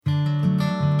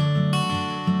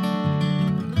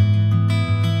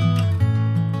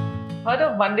Heard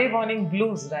of Monday morning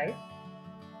blues, right?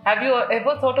 Have you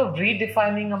ever thought of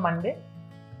redefining a Monday?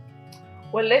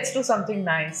 Well, let's do something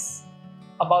nice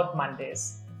about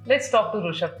Mondays. Let's talk to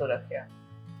Rushabh Turakhia.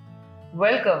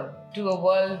 Welcome to A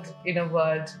World in a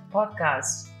Word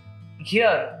podcast.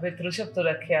 Here with Rushabh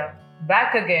Turakhia,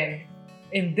 back again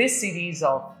in this series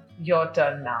of Your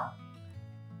Turn Now.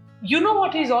 You know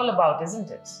what he's all about,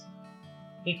 isn't it?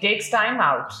 He takes time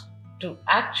out to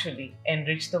actually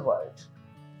enrich the world.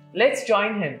 Let's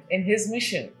join him in his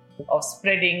mission of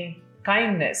spreading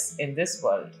kindness in this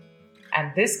world.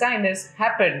 And this kindness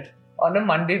happened on a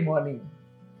Monday morning.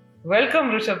 Welcome,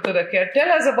 Rushabh Turakhia. Tell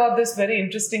us about this very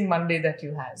interesting Monday that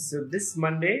you had. So this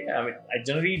Monday, I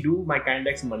generally do my kind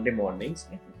acts Monday mornings.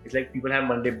 It's like people have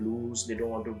Monday blues. They don't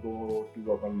want to go to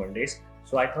work on Mondays.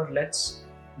 So I thought, let's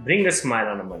bring a smile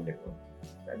on a Monday morning.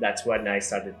 That's when I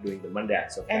started doing the Monday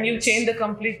acts of And kindness. you changed the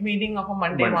complete meaning of a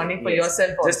Monday morning for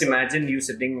yourself also. Just imagine you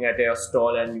sitting at your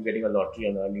stall and you getting a lottery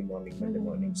on the early morning, Monday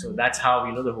morning. So that's how,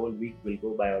 the whole week will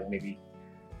go by, or maybe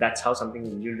that's how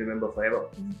something you'll remember forever.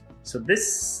 So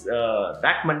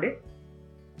that Monday,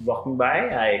 walking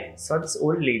by, I saw this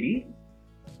old lady,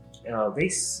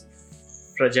 very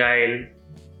fragile,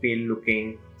 pale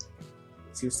looking.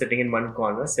 She was sitting in one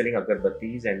corner selling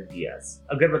agarbattis and diyas.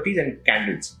 Agarbattis and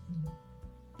candles.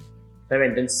 So I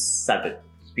went and started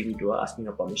speaking to her, asking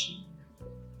her permission.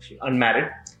 She's unmarried.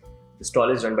 The stall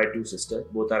is run by two sisters.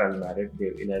 Both are unmarried.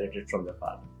 They inherited from their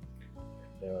father.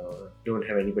 Don't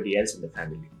have anybody else in the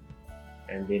family.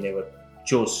 And they never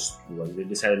chose one. They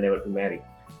decided never to marry.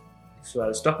 So I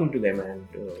was talking to them, and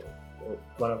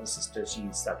one of the sisters, she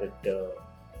started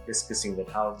discussing that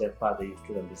how their father used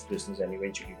to run this business, and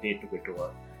eventually they took it over.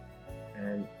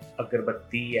 And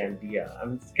agarbatti and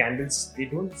diya, candles, they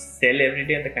don't sell every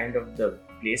day at the kind of the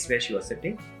place where she was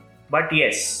sitting. But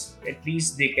yes, at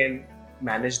least they can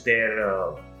manage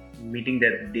their meeting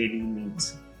their daily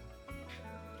needs.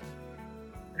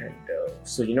 And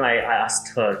so I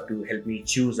asked her to help me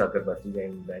choose agarbatti,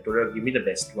 and I told her, give me the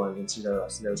best one. And since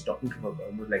I was talking to her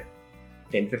almost like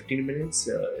 10-15 minutes,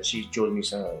 she told me,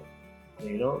 bhaiya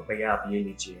aap ye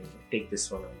lijiye, take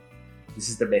this one. This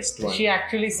is the best one. She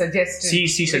actually suggested.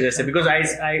 She suggested, because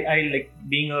I like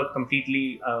being a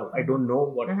completely I don't know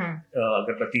what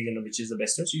agarbatti, which is the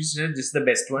best one. She said, this is the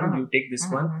best one. You take this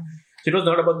one. So it was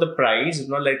not about the price. It's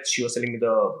not like she was selling me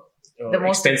the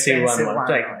most expensive one. one.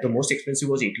 Like the most expensive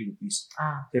was 80 rupees.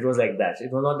 So it was like that.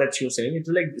 It was not that she was selling. It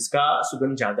was like, iska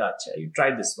sugandh jyada acha hai. You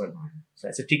try this one. So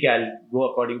I said, okay, I'll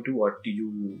go according to what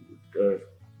you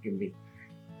give me.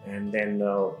 And then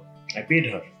I paid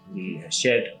her. We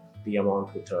shared the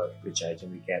amount with her, which I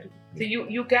generally carry. So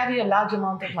you carry a large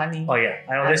amount of money. Oh yeah,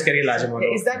 I always carry a large amount.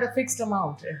 Is that a fixed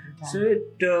amount every time? So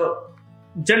it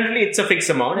generally it's a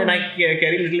fixed amount, and I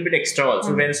carry a little bit extra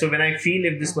also. When I feel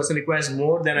if this person requires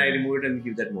more, then I remove it and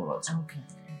give that more also. Okay.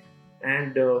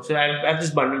 And so I have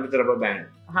this bundle with a rubber band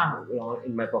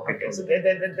in my pocket. Okay, so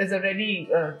there's a ready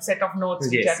set of notes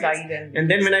which are tied. And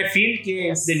then when I feel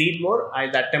if they need more,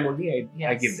 that time only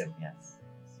I give them. Yes.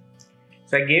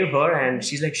 So I gave her, and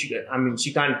she's like,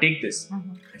 she can't take this.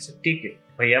 I said, take it.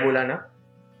 Bhaiya bola na.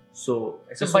 So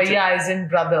I said, bhaiya is in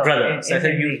brother. Brother. So I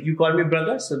said, you call me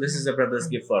brother, so this is a brother's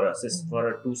gift for us. This is for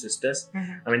our two sisters.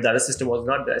 The other sister was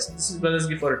not there. So this is brother's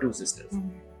gift for our two sisters.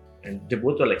 And they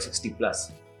both were like 60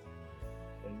 plus.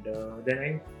 And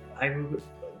then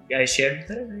I shared with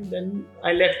her, and then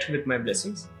I left with my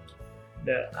blessings.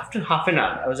 After half an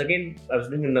hour, I was doing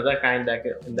another kind act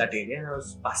in that area, and I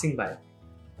was passing by.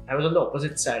 I was on the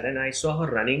opposite side, and I saw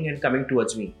her running and coming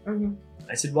towards me.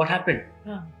 I said, what happened?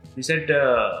 She said,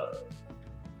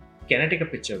 can I take a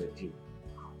picture with you?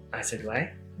 I said,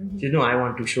 why? She said, no, I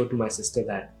want to show to my sister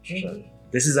that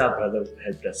this is our brother who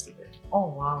helped us today. Oh,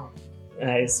 wow.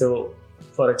 So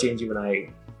for a change, even I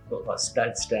was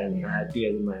touched, and I had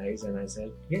tears in my eyes, and I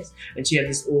said, yes. And she had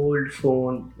this old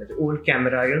phone, that old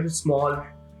camera, the small...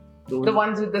 The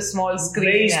ones with the small screen.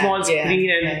 Very small screen,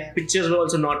 and pictures were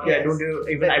also not clear.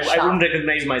 Yes. I wouldn't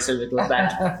recognize myself. It was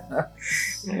that.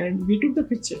 And we took the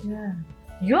picture. Yeah.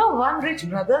 You're one rich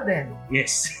brother then.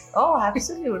 Yes. Oh,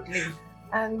 absolutely.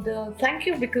 And thank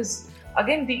you, because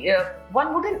again,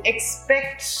 one wouldn't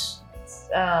expect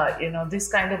this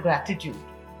kind of gratitude.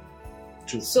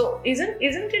 True. So isn't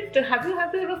it? Have you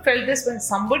ever felt this, when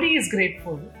somebody is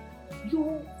grateful,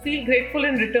 you feel grateful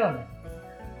in return?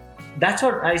 That's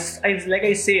what I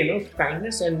say,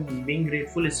 kindness and being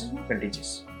grateful is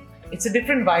contagious. It's a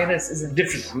different virus, isn't it?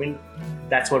 Different.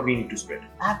 That's what we need to spread.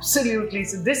 Absolutely.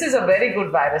 So this is a very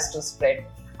good virus to spread.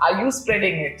 Are you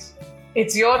spreading it?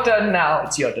 It's your turn now.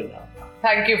 It's your turn now.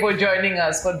 Thank you for joining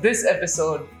us for this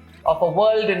episode of A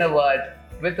World in a Word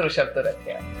with Rushabh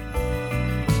Turakhia.